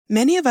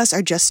Many of us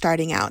are just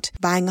starting out,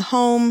 buying a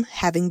home,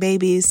 having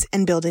babies,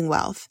 and building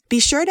wealth. Be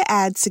sure to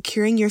add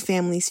securing your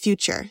family's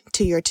future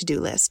to your to-do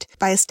list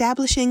by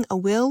establishing a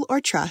will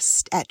or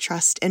trust at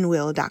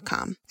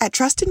trustandwill.com. At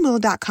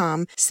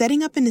trustandwill.com,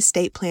 setting up an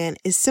estate plan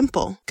is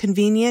simple,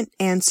 convenient,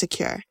 and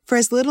secure. For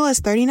as little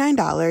as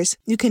 $39,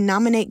 you can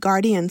nominate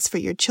guardians for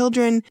your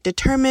children,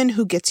 determine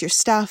who gets your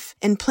stuff,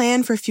 and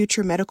plan for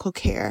future medical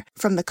care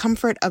from the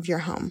comfort of your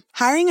home.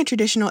 Hiring a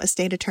traditional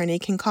estate attorney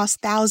can cost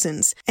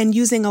thousands, and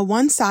using a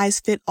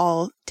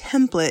one-size-fit-all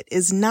template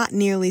is not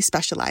nearly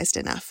specialized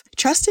enough.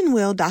 Trust and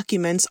Will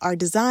documents are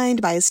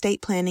designed by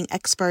estate planning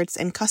experts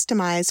and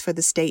customized for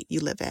the state you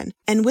live in.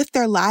 And with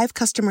their live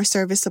customer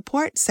service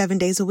support 7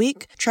 days a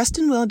week,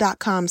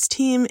 trustandwill.com's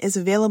team is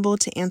available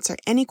to answer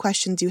any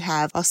questions you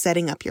have while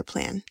setting up your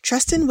plan.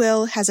 Trust and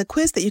Will has a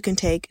quiz that you can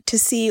take to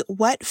see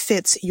what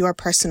fits your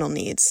personal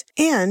needs.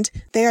 And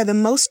they are the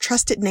most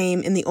trusted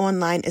name in the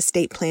online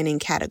estate planning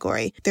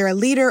category. They're a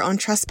leader on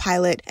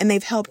Trustpilot, and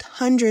they've helped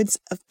hundreds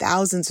of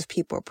thousands of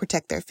people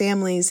protect their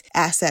families,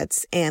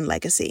 assets, and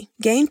legacy.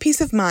 Gain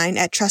peace of mind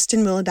at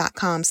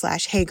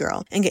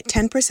trustandwill.com/heygirl and get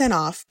 10%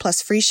 off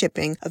plus free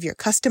shipping of your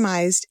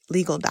customized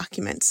legal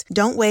documents.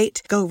 Don't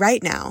wait. Go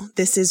right now.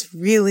 This is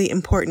really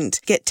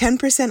important. Get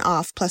 10%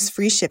 off plus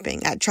free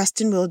shipping at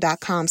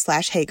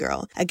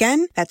trustandwill.com/heygirl.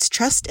 Again, that's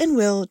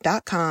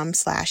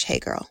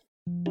trustandwill.com/heygirl.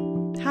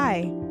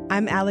 Hi,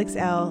 I'm Alex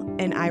L.,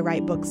 and I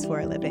write books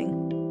for a living.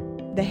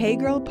 The Hey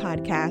Girl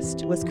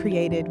podcast was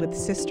created with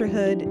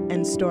sisterhood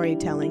and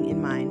storytelling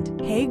in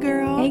mind. Hey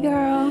girl. Hey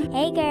girl.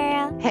 Hey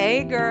girl.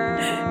 Hey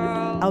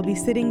girl. I'll be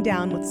sitting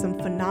down with some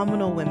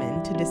phenomenal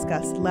women to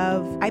discuss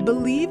love. I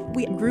believe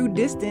we grew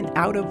distant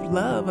out of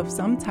love of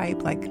some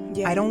type, like,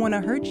 I don't want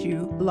to hurt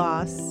you.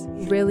 Loss.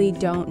 Really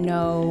don't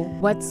know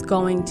what's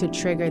going to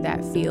trigger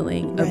that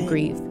feeling of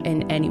grief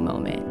in any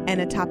moment. And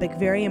a topic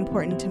very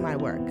important to my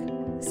work,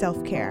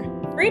 self-care.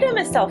 Freedom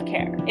is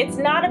self-care. It's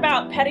not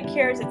about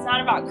pedicures. It's not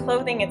about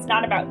clothing. It's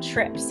not about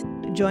trips.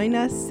 Join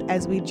us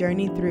as we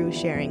journey through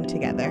sharing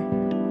together.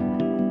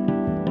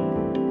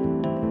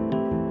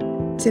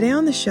 Today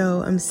on the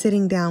show, I'm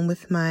sitting down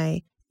with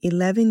my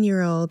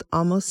 11-year-old,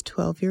 almost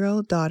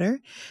 12-year-old daughter.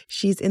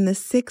 She's in the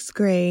 6th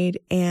grade,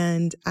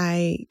 and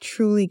I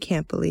truly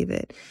can't believe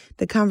it.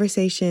 The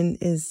conversation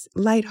is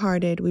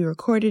lighthearted. We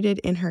recorded it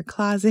in her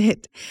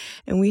closet,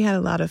 and we had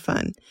a lot of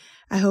fun.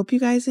 I hope you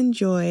guys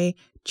enjoy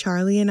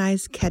Charleigh and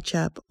I's catch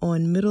up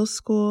on middle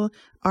school,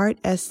 art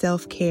as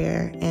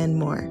self-care, and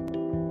more.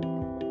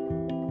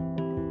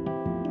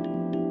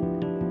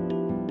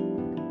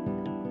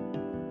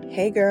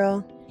 Hey,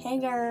 girl. Hey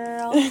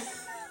girl.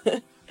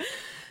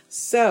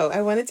 So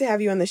I wanted to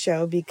have you on the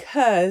show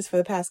because for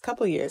the past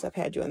couple years, I've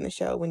had you on the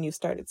show when you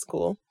started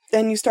school.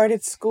 Then you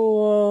started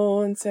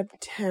school in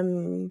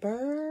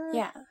September?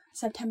 Yeah,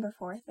 September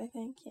 4th, I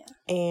think, yeah.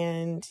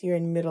 And you're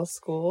in middle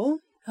school.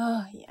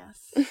 Oh,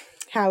 yes.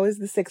 How is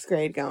the 6th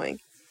grade going?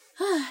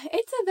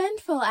 It's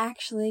eventful,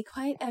 actually,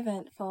 quite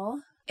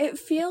eventful. It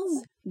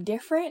feels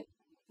different,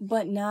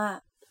 but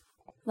not,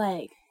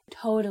 like,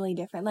 totally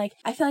different. Like,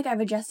 I feel like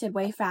I've adjusted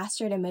way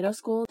faster to middle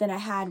school than I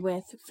had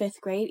with 5th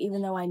grade,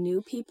 even though I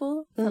knew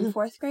people from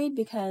 4th grade,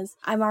 because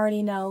I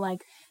already know,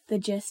 like, the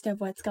gist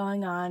of what's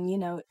going on, you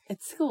know,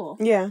 at school.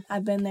 Yeah.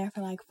 I've been there for,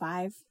 like,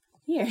 5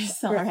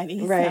 years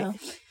already. Right.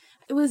 So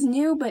it was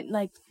new, but,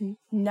 like,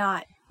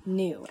 not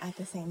new at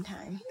the same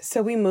time.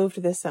 So we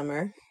moved this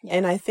summer,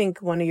 and I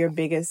think one of your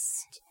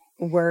biggest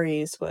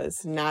worries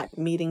was not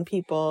meeting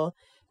people,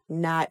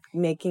 not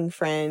making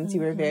friends. You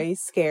were very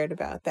scared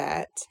about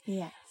that.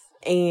 Yes.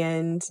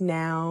 And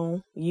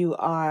now you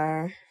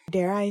are,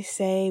 dare I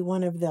say,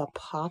 one of the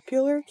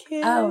popular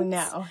kids? Oh,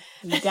 no.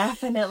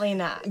 Definitely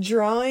not.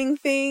 Drawing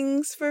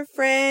things for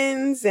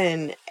friends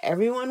and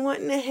everyone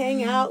wanting to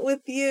hang out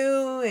with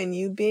you and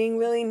you being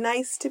really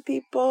nice to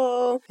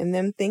people and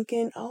them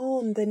thinking,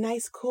 oh, I'm the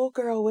nice cool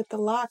girl with the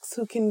locks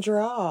who can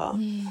draw.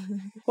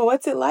 Well,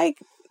 what's it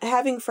like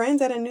having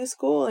friends at a new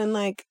school and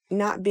like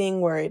not being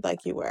worried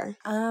like you were?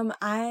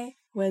 I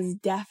was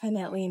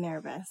definitely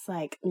nervous,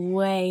 like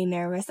way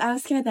nervous. I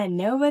was scared that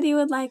nobody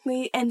would like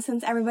me, and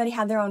since everybody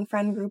had their own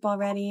friend group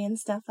already and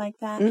stuff like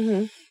that,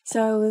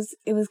 so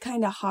it was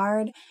kind of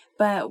hard.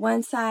 But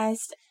once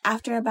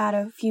after about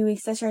a few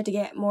weeks, I started to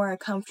get more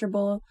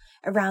comfortable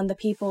around the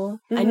people.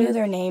 I knew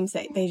their names,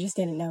 they just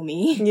didn't know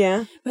me.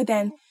 Yeah. But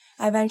then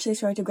I eventually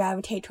started to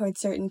gravitate towards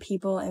certain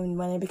people and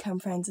wanted to become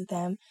friends with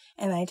them,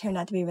 and they turned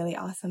out to be really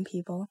awesome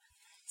people.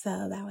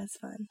 So that was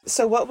fun.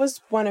 So what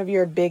was one of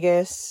your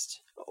biggest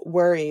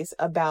worries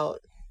about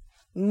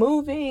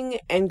moving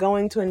and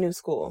going to a new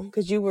school?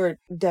 Because you were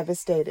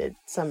devastated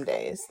some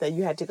days that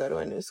you had to go to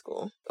a new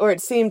school. Or it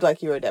seemed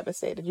like you were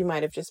devastated. You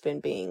might have just been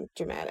being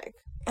dramatic.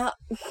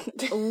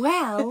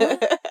 Well,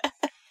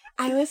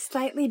 I was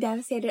slightly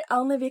devastated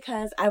only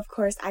because, of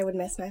course, I would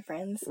miss my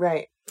friends.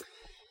 Right.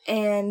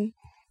 And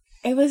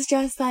it was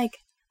just like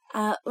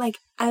I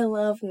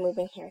love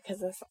moving here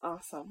because it's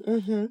awesome.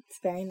 It's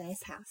a very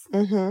nice house.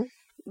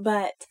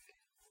 But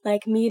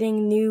like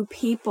meeting new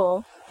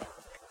people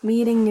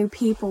meeting new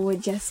people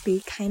would just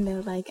be kind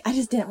of like, I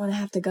just didn't want to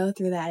have to go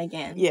through that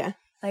again. Yeah.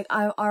 Like,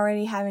 I'm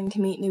already having to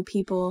meet new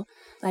people,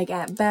 like,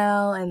 at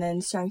Bell, and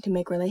then starting to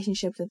make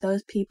relationships with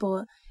those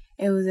people.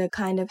 It was a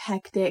kind of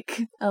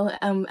hectic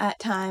at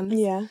times.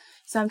 Yeah.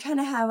 So I'm trying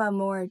to have a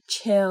more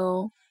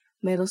chill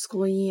middle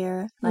school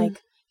year.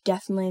 Like,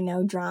 definitely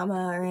no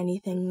drama or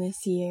anything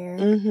this year.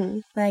 Mm-hmm.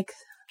 Like,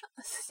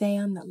 stay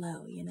on the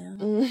low, you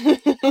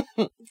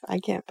know? I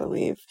can't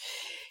believe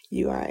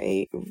you are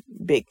a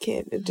big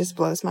kid. It just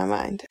blows my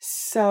mind.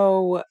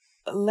 So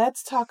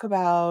let's talk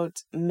about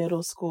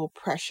middle school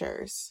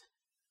pressures.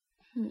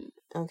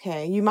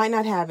 Okay. You might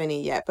not have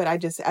any yet, but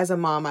as a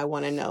mom, I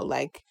want to know,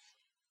 like,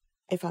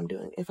 if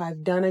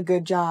I've done a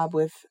good job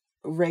with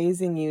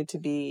raising you to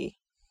be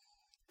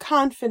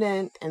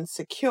confident and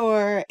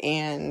secure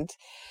and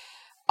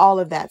all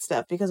of that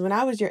stuff. Because when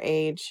I was your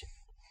age,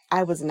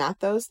 I was not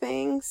those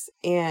things.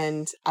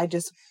 And I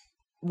just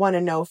want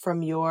to know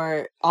from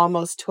your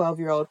almost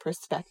 12-year-old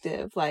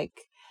perspective, like,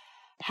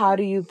 how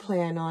do you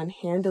plan on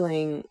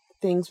handling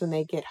things when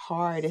they get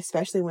hard,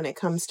 especially when it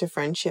comes to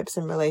friendships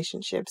and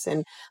relationships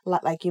and,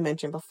 like you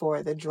mentioned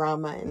before, the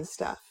drama and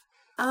stuff?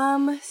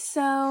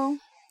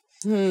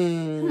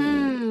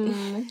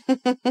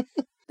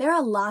 There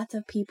are lots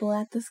of people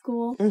at the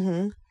school.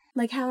 Mm-hmm.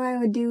 Like how I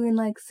would do in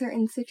like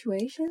certain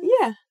situations.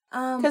 Yeah.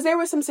 Because there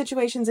were some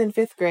situations in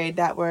 5th grade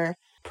that were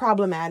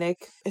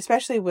problematic,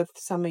 especially with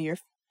some of your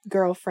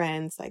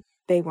girlfriends. Like,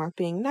 they weren't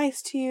being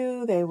nice to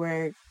you. They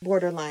were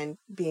borderline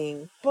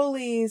being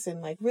bullies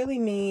and like really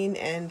mean.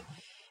 And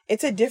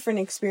it's a different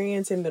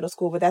experience in middle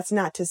school, but that's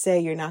not to say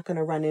you're not going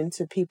to run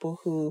into people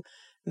who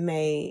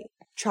may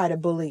try to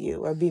bully you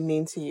or be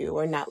mean to you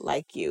or not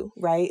like you,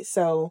 right?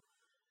 So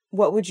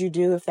what would you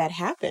do if that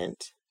happened?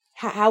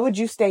 How would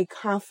you stay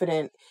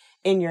confident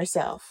in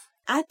yourself?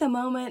 At the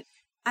moment,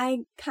 I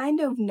kind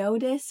of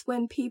notice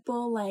when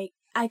people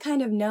I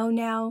kind of know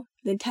now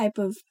the type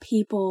of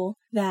people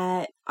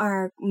that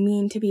are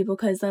mean to people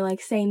because they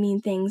like say mean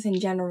things in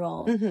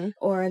general,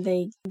 or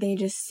they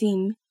just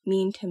seem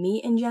mean to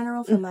me in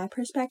general from my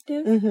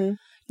perspective. Mm-hmm.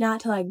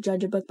 Not to like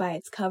judge a book by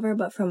its cover,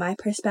 but from my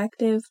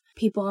perspective,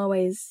 people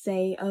always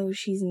say, "Oh,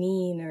 she's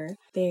mean," or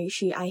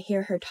I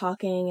hear her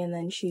talking and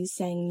then she's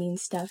saying mean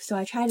stuff. So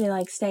I try to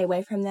like stay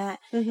away from that.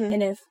 Mm-hmm.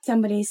 And if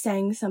somebody's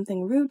saying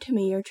something rude to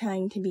me or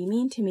trying to be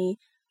mean to me,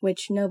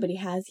 which nobody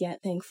has yet,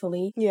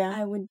 thankfully. Yeah.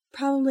 I would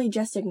probably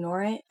just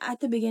ignore it. At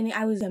the beginning,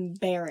 I was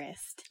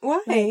embarrassed.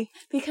 Why? Like,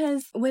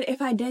 because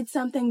if I did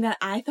something that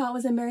I thought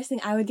was embarrassing,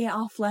 I would get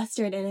all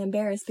flustered and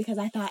embarrassed because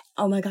I thought,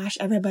 oh my gosh,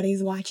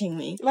 everybody's watching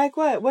me. Like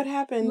what? What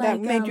happened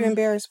that made you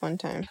embarrassed one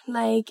time?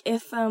 Like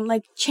if,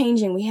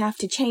 changing, we have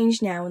to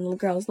change now in the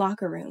girls'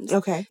 locker rooms.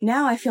 Okay.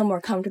 Now I feel more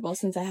comfortable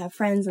since I have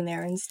friends in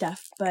there and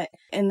stuff.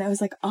 And I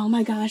was like, oh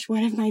my gosh,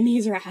 what if my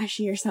knees are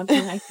ashy or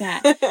something like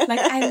that? Like,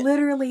 I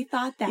literally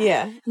thought that.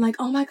 Yeah. I'm like,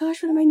 oh my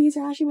gosh, what if my knees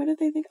are ashy? What if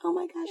they think, oh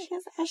my gosh, she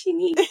has ashy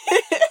knees?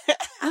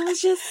 I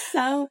was just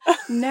so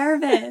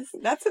nervous.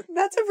 That's a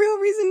real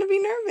reason to be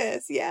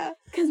nervous, yeah.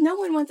 Because no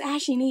one wants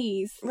ashy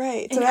knees.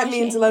 Right, so that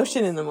means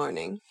lotion in the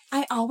morning.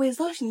 I always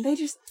lotion.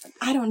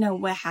 I don't know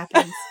what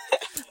happens.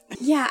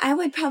 Yeah, I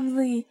would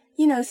probably,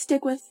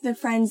 stick with the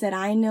friends that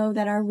I know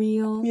that are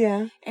real.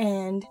 Yeah.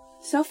 And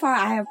so far,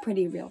 I have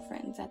pretty real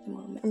friends at the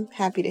moment. I'm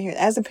happy to hear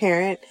that. As a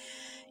parent,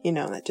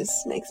 that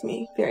just makes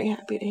me very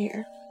happy to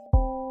hear.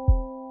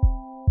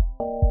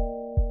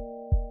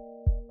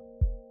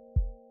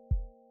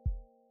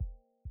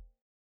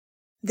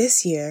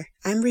 This year,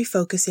 I'm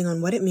refocusing on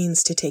what it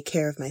means to take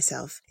care of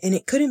myself, and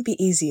it couldn't be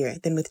easier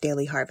than with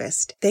Daily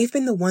Harvest. They've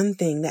been the one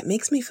thing that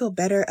makes me feel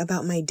better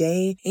about my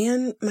day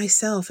and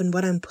myself and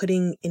what I'm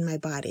putting in my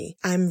body.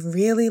 I'm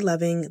really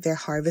loving their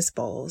harvest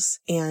bowls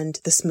and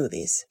the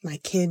smoothies. My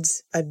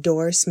kids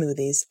adore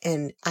smoothies,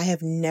 and I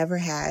have never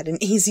had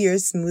an easier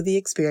smoothie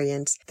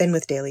experience than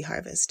with Daily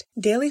Harvest.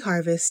 Daily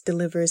Harvest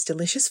delivers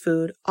delicious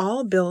food,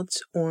 all built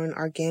on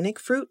organic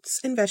fruits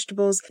and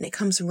vegetables, and it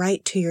comes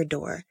right to your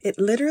door. It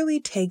literally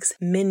takes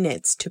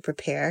minutes to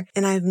prepare,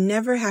 and I've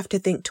never have to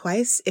think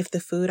twice if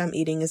the food I'm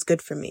eating is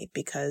good for me,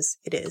 because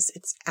it is.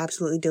 It's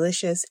absolutely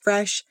delicious,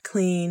 fresh,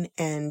 clean,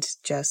 and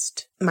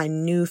just my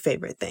new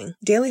favorite thing.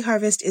 Daily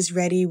Harvest is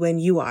ready when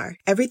you are.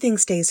 Everything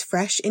stays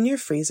fresh in your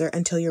freezer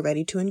until you're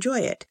ready to enjoy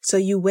it, so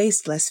you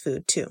waste less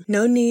food too.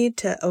 No need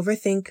to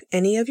overthink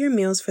any of your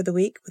meals for the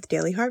week with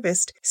Daily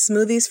Harvest.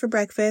 Smoothies for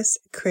breakfast,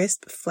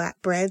 crisp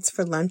flatbreads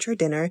for lunch or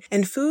dinner,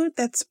 and food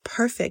that's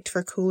perfect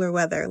for cooler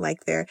weather,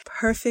 like their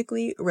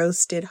perfectly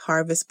roasted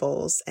harvest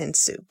bowls and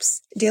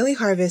soups. Daily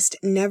Harvest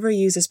never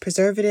uses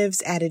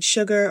preservatives, added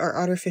sugar, or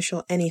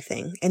artificial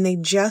anything, and they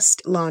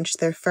just launched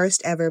their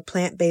first ever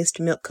plant-based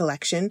milk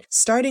collection,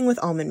 starting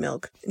with almond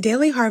milk.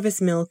 Daily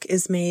Harvest milk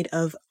is made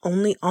of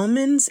only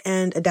almonds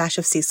and a dash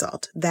of sea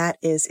salt. That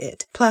is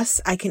it. Plus,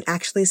 I can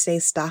actually stay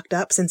stocked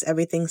up since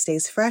everything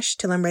stays fresh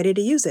till I'm ready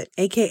to use it,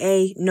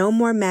 aka no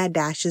more mad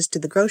dashes to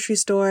the grocery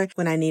store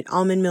when I need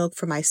almond milk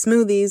for my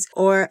smoothies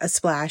or a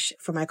splash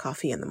for my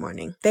coffee in the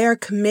morning. They are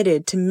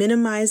committed to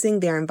minimizing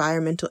their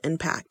environmental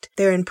impact.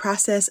 They're in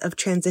process of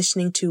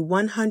transitioning to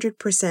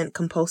 100%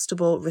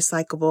 compostable,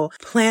 recyclable,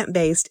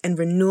 plant-based, and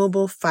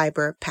renewable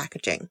fiber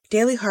packaging.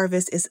 Daily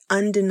Harvest is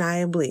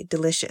undeniably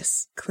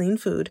delicious, clean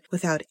food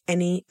without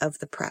any of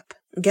the prep.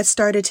 Get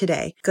started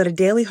today. Go to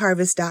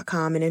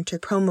dailyharvest.com and enter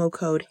promo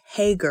code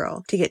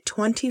HeyGirl to get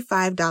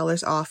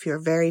 $25 off your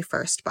very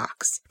first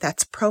box.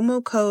 That's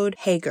promo code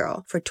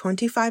HeyGirl for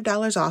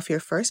 $25 off your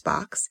first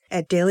box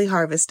at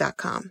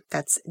dailyharvest.com.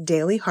 That's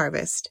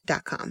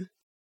dailyharvest.com.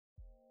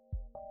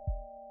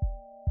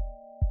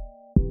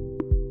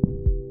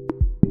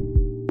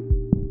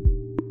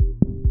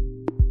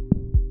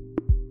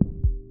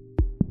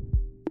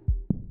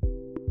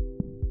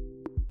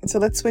 So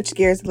let's switch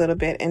gears a little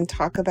bit and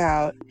talk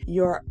about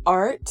your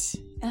art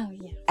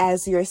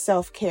as your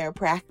self-care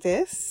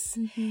practice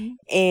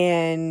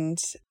and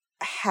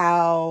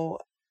how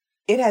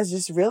it has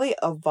just really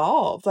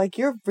evolved. Like,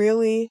 you're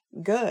really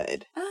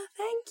good. Oh,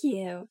 thank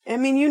you. I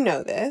mean, you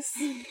know this,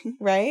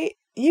 right?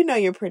 You know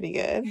you're pretty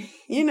good.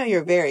 You know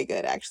you're very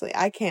good, actually.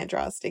 I can't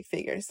draw a stick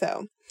figure,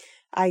 so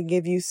I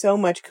give you so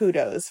much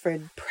kudos for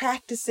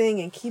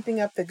practicing and keeping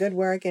up the good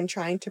work and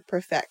trying to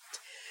perfect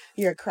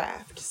your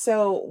craft.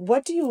 So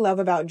what do you love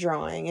about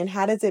drawing, and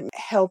how does it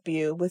help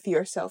you with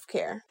your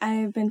self-care?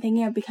 I've been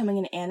thinking of becoming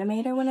an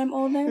animator when I'm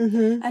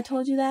older. I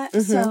told you that.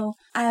 So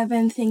I've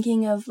been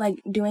thinking of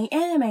like doing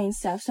anime and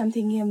stuff. So I'm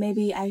thinking of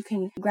maybe I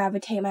can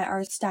gravitate my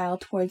art style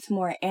towards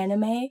more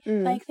anime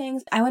like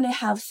things. I want to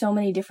have so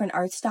many different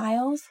art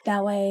styles.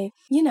 That way,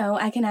 you know,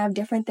 I can have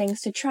different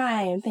things to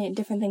try and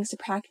different things to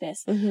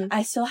practice.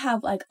 I still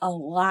have like a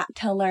lot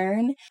to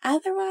learn.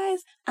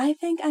 Otherwise, I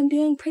think I'm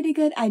doing pretty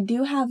good. I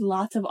do have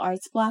lots of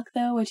arts block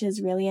though, which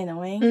is really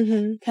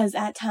annoying because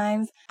at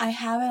times I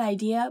have an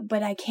idea,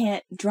 but I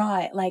can't draw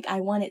it like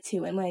I want it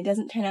to. And when it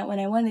doesn't turn out when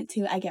I want it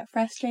to, I get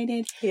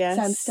frustrated. Yes.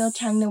 So I'm still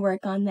trying to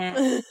work on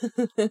that.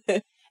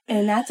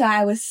 And that's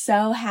why I was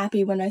so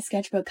happy when my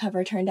sketchbook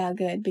cover turned out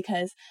good,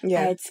 because I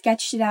had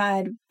sketched it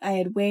out, I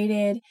had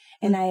waited,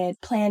 and I had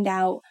planned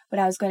out what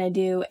I was going to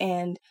do.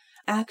 And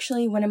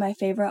actually, one of my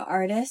favorite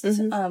artists,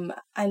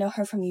 I know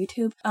her from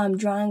YouTube,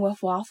 Drawing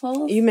with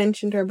Waffles. You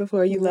mentioned her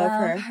before. You love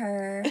her.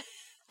 her.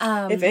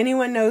 If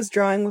anyone knows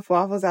Drawing with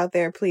Waffles out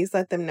there, please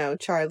let them know.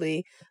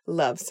 Charleigh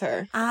loves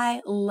her.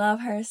 I love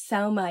her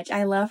so much.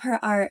 I love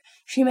her art.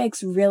 She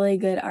makes really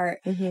good art.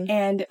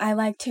 And I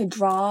like to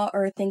draw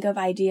or think of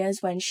ideas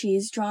when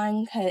she's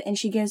drawing, and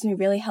she gives me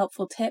really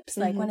helpful tips.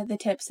 Like one of the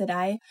tips that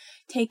I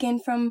taken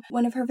from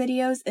one of her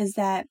videos is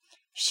that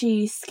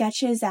she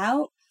sketches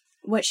out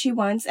what she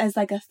wants as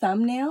like a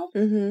thumbnail,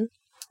 and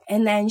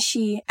then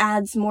she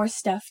adds more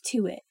stuff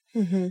to it.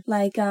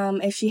 Like,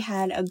 if she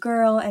had a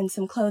girl and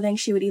some clothing,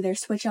 she would either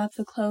switch up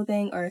the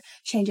clothing or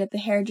change up the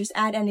hair, just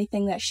add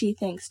anything that she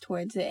thinks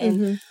towards it.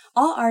 And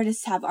all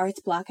artists have arts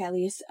block at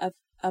least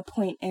a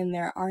point in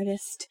their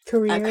artist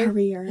career.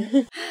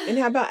 And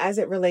how about as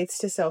it relates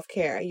to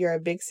self-care? You're a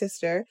big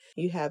sister.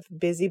 You have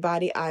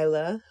busybody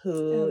Isla,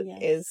 who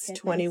is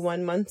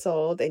 21 months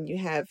old, and you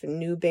have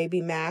new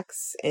baby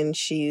Max, and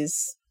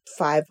she's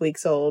 5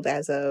 weeks old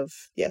as of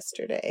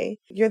yesterday.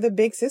 You're the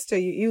big sister.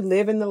 You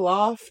live in the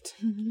loft.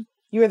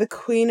 You're the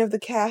queen of the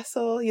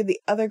castle. You're the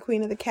other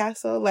queen of the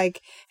castle.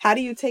 Like, how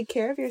do you take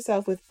care of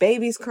yourself with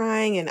babies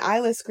crying and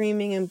Isla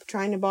screaming and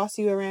trying to boss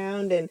you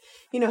around and,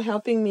 you know,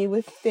 helping me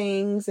with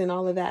things and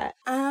all of that?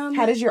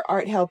 How does your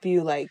art help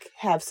you, like,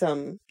 have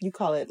some, you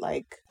call it,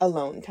 like,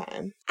 alone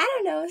time? I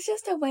don't know. It's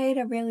just a way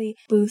to really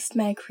boost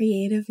my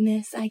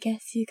creativeness, I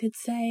guess you could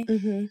say.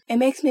 It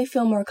makes me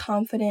feel more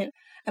confident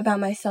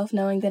about myself,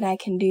 knowing that I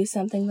can do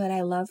something that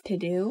I love to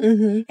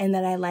do and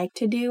that I like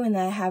to do and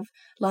that I have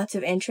lots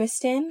of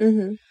interest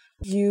in.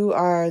 You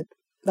are,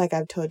 like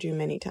I've told you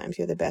many times,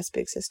 you're the best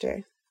big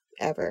sister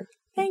ever.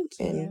 Thank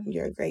you. And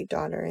you're a great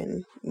daughter,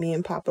 and me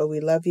and Papa, we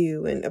love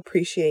you and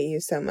appreciate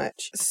you so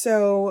much.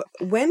 So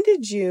when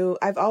did you,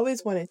 I've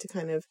always wanted to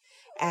kind of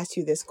ask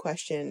you this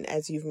question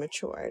as you've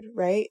matured,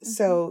 right?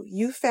 So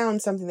you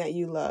found something that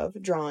you love,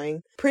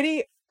 drawing,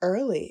 pretty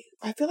early.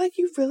 I feel like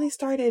you really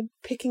started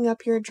picking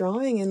up your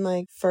drawing in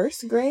like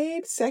first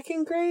grade,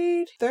 second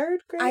grade,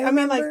 third grade. I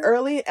mean, like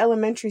early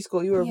elementary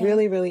school, you were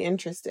really, really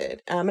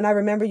interested. And I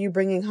remember you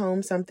bringing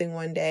home something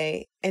one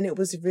day and it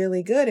was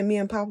really good. And me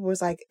and Papa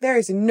was like, there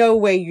is no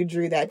way you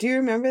drew that. Do you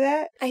remember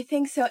that? I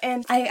think so.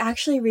 And I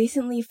actually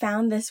recently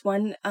found this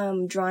one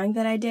drawing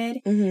that I did.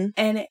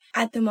 And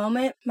at the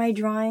moment, my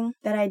drawing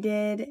that I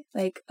did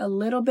like a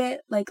little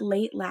bit like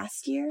late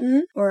last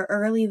year or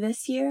early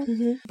this year,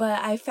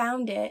 but I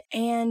found it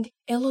and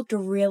it looked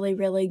really,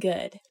 really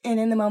good. And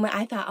in the moment,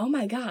 I thought, oh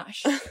my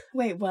gosh,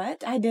 wait,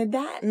 what? I did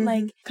that?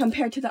 Like,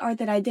 compared to the art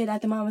that I did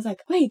at the moment, I was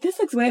like, wait, this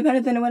looks way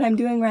better than what I'm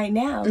doing right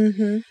now.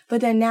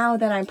 But then now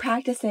that I'm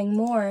practicing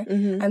more,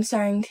 I'm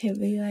starting to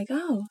be like,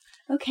 oh,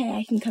 okay,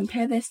 I can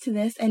compare this to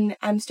this. And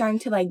I'm starting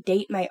to like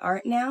date my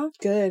art now.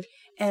 Good.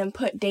 And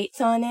put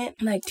dates on it,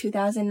 like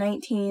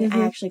 2019.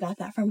 I actually got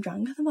that from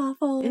Drawing with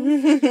Waffles.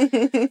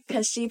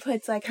 Because she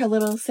puts like her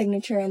little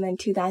signature and then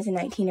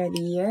 2019 or the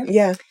year.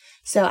 Yeah.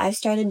 So I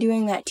started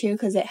doing that too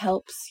because it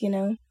helps, you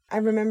know. I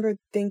remember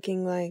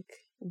thinking like,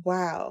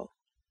 wow,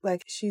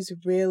 like she's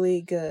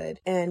really good.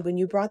 And when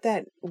you brought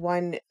that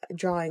one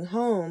drawing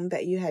home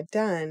that you had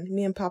done,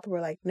 me and Papa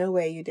were like, no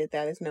way you did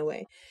that. There's no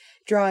way.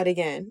 Draw it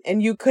again.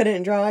 And you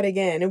couldn't draw it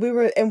again. And we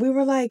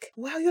were like,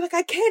 wow, you're like,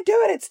 I can't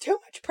do it. It's too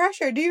much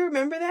pressure. Do you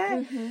remember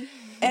that? Mm-hmm.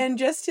 And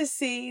just to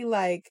see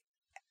like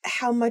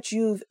how much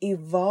you've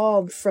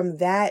evolved from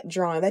that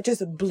drawing, that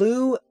just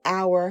blew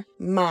our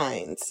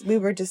minds. We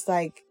were just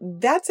like,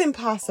 that's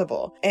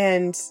impossible.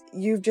 And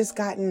you've just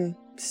gotten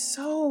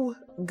so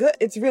good.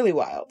 It's really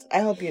wild.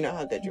 I hope you know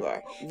how good you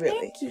are.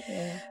 Really. Thank you.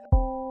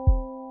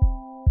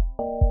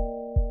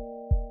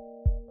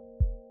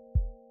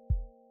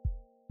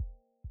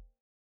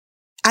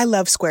 I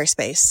love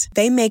Squarespace.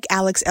 They make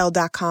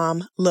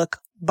AlexL.com look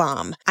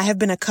bomb. I have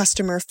been a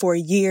customer for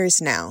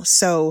years now,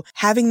 so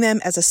having them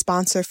as a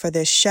sponsor for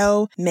this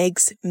show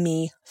makes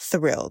me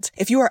thrilled.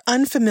 If you are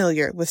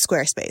unfamiliar with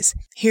Squarespace,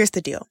 here's the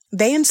deal.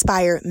 They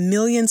inspire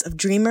millions of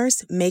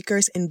dreamers,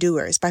 makers, and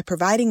doers by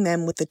providing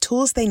them with the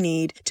tools they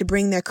need to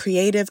bring their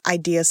creative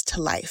ideas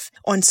to life.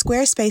 On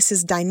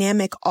Squarespace's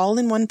dynamic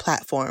all-in-one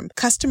platform,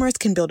 customers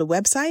can build a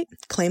website,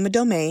 claim a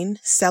domain,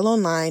 sell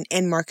online,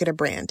 and market a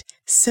brand.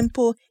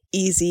 Simple,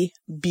 easy,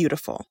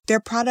 beautiful. Their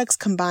products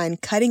combine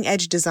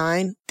cutting-edge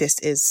design, this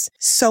is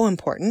so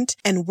important,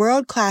 and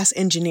world-class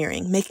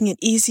engineering, making it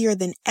easier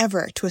than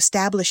ever to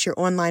establish your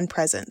online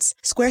presence.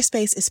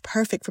 Squarespace is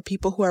perfect for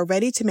people who are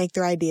ready to make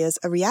their ideas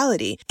a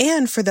reality,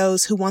 and for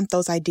those who want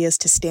those ideas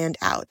to stand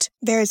out.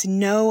 There is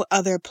no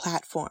other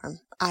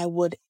platform I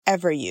would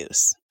ever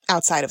use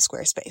outside of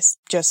Squarespace.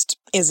 Just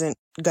isn't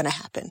gonna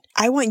happen.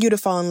 I want you to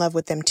fall in love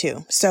with them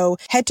too. So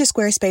head to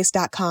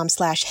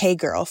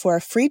squarespace.com/heygirl for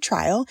a free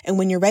trial. And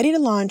when you're ready to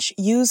launch,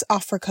 use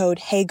offer code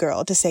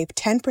HeyGirl to save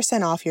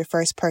 10% off your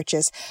first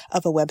purchase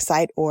of a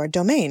website or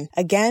domain.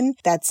 Again,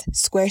 that's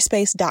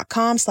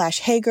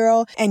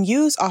squarespace.com/heygirl and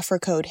use offer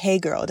code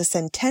HeyGirl to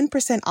send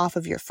 10% off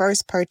of your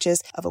first purchase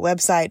of a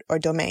website or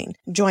domain.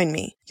 Join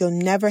me. You'll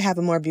never have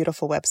a more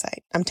beautiful website.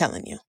 I'm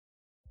telling you.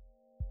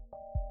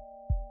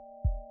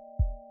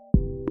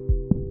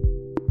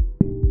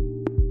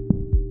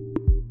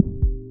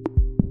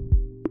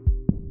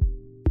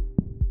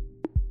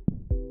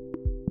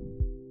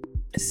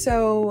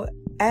 So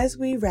as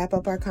we wrap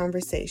up our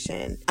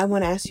conversation, I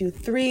want to ask you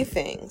 3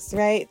 things,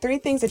 right? 3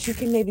 things that you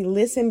can maybe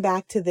listen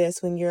back to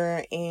this when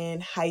you're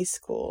in high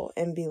school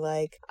and be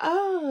like,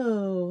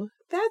 oh,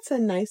 that's a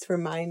nice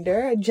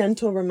reminder, a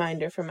gentle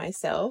reminder for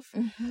myself.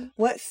 Mm-hmm.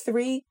 What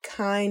 3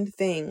 kind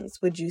things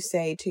would you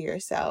say to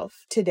yourself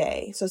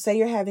today? So say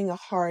you're having a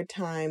hard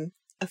time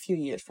a few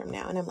years from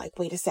now. And I'm like,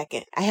 wait a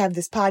second. I have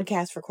this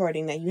podcast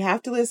recording that you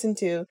have to listen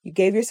to. You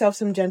gave yourself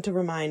some gentle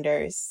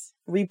reminders.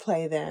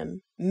 Replay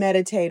them,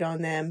 meditate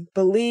on them,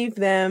 believe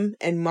them,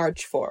 and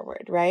march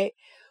forward, right?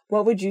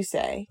 What would you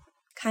say?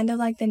 Kind of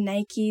like the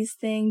Nikes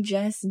thing,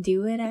 just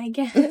do it, I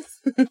guess.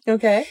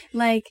 Okay.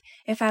 Like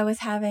if I was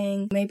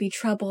having maybe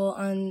trouble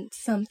on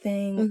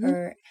something mm-hmm.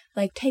 or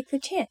like take the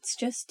chance,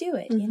 just do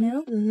it, mm-hmm. you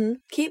know? Mm-hmm.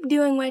 Keep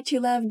doing what you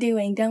love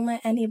doing. Don't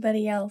let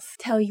anybody else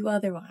tell you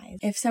otherwise.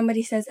 If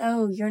somebody says,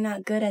 oh, you're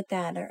not good at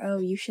that, or oh,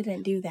 you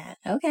shouldn't do that.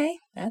 Okay,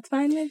 that's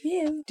fine with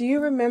you. Do you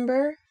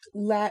remember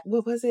what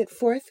was it,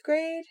 4th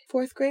grade?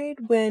 4th grade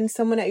when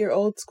someone at your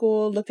old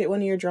school looked at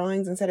one of your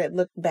drawings and said it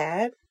looked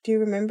bad? Do you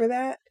remember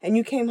that? And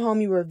you came home,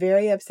 you were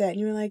very upset, and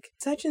you were like,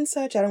 such and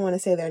such, I don't want to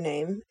say their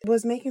name,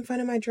 was making fun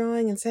of my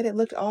drawing and said it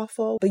looked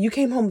awful. But you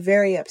came home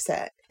very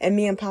upset. And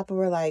me and Papa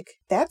were like,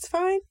 that's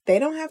fine. They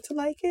don't have to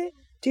like it.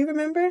 Do you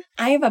remember?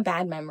 I have a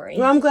bad memory.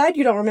 Well, I'm glad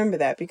you don't remember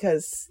that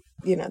because,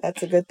 you know,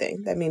 that's a good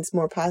thing. That means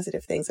more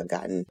positive things have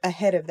gotten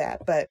ahead of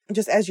that. But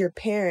just as your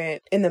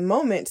parent, in the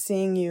moment,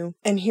 seeing you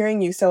and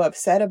hearing you so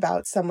upset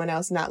about someone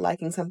else not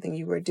liking something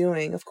you were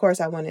doing, of course,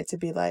 I wanted to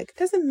be like,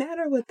 doesn't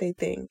matter what they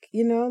think,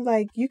 you know,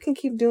 like you can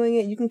keep doing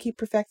it, you can keep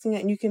perfecting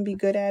it, and you can be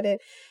good at it.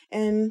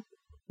 And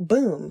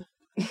boom.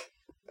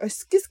 Or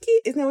ski,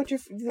 isn't that what your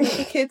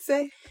kids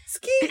say?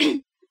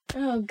 Ski.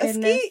 Oh,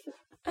 goodness.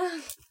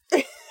 Oh.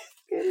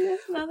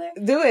 Goodness, mother.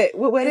 Do it.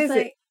 What is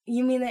like, it?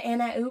 You mean the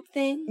anna-oop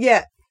thing?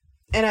 Yeah.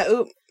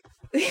 Anna-oop.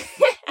 That's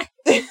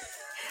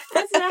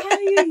not how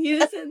you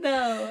use it,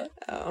 though.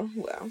 Oh,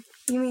 well.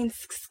 You mean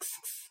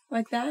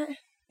like that?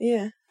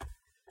 Yeah.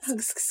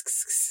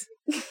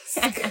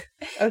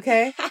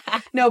 Okay.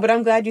 No, but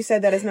I'm glad you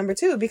said that as number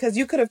 2 because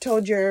you could have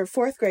told your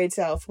 4th grade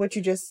self what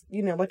you just,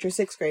 you know, what your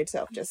 6th grade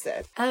self just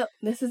said. Oh,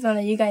 this is one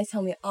that you guys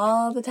tell me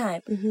all the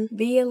time. Mm-hmm.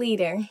 Be a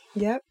leader.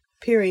 Yep.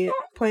 Period.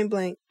 Point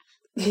blank.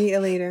 Be a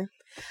leader.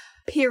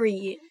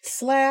 Period.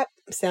 Slap.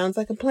 Sounds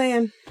like a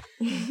plan.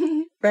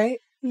 Right?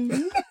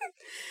 Mm-hmm.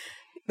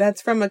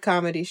 That's from a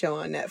comedy show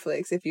on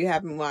Netflix. If you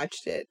haven't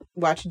watched it,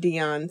 watch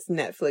Dion's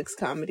Netflix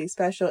comedy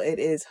special. It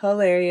is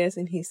hilarious.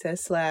 And he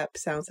says, slap,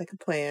 sounds like a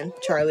plan.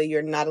 Charlie,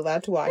 you're not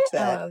allowed to watch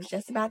that. Oh, I was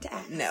just about to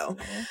ask. No.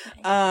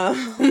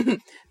 Okay.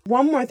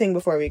 One more thing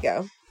before we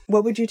go.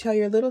 What would you tell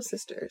your little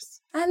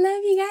sisters? I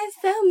love you guys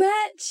so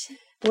much.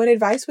 What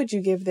advice would you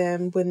give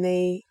them when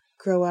they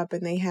grow up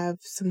and they have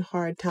some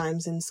hard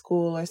times in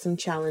school or some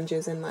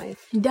challenges in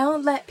life?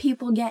 Don't let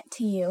people get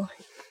to you.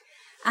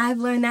 I've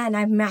learned that and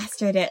I've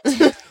mastered it.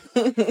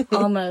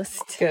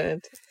 Almost.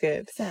 Good.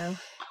 So.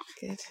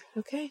 Good.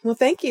 Okay. Well,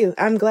 thank you.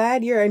 I'm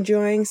glad you're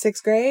enjoying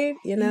 6th grade.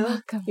 You know, You're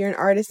welcome. You're an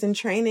artist in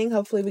training.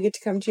 Hopefully we get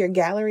to come to your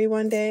gallery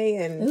one day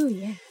and, Ooh,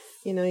 yes.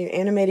 you know, you're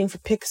animating for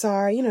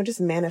Pixar, you know, just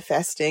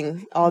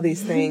manifesting all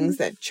these things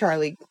that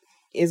Charleigh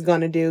is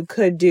going to do,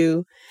 could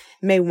do,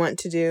 may want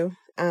to do.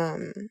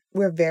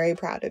 We're very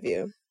proud of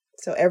you.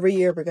 So every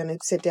year we're going to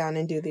sit down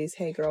and do these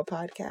Hey Girl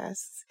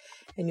podcasts,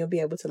 and you'll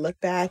be able to look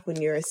back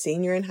when you're a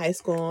senior in high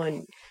school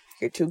and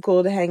you're too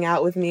cool to hang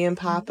out with me and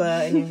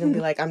Papa, and you're going to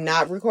be like, I'm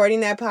not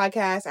recording that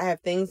podcast. I have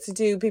things to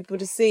do, people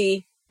to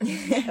see.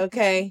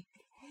 Okay.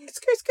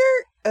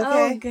 Skirt.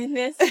 Okay. Oh,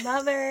 goodness,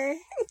 Mother.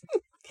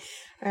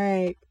 All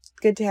right.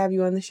 Good to have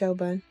you on the show,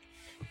 Bun.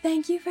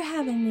 Thank you for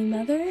having me,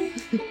 Mother.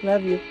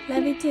 Love you.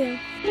 Love you too.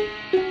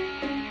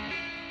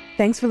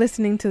 Thanks for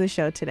listening to the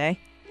show today.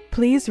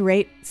 Please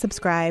rate,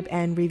 subscribe,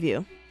 and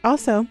review.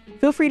 Also,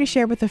 feel free to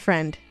share with a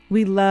friend.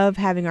 We love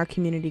having our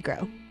community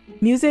grow.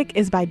 Music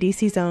is by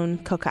DC's own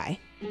Kokai.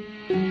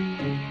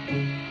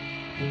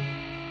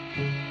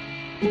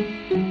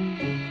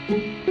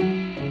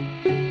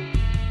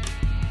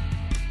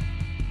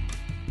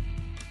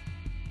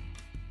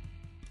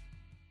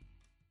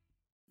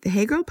 The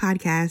Hey Girl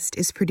podcast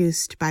is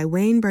produced by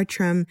Wayne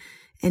Bertram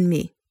and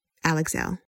me, Alex L.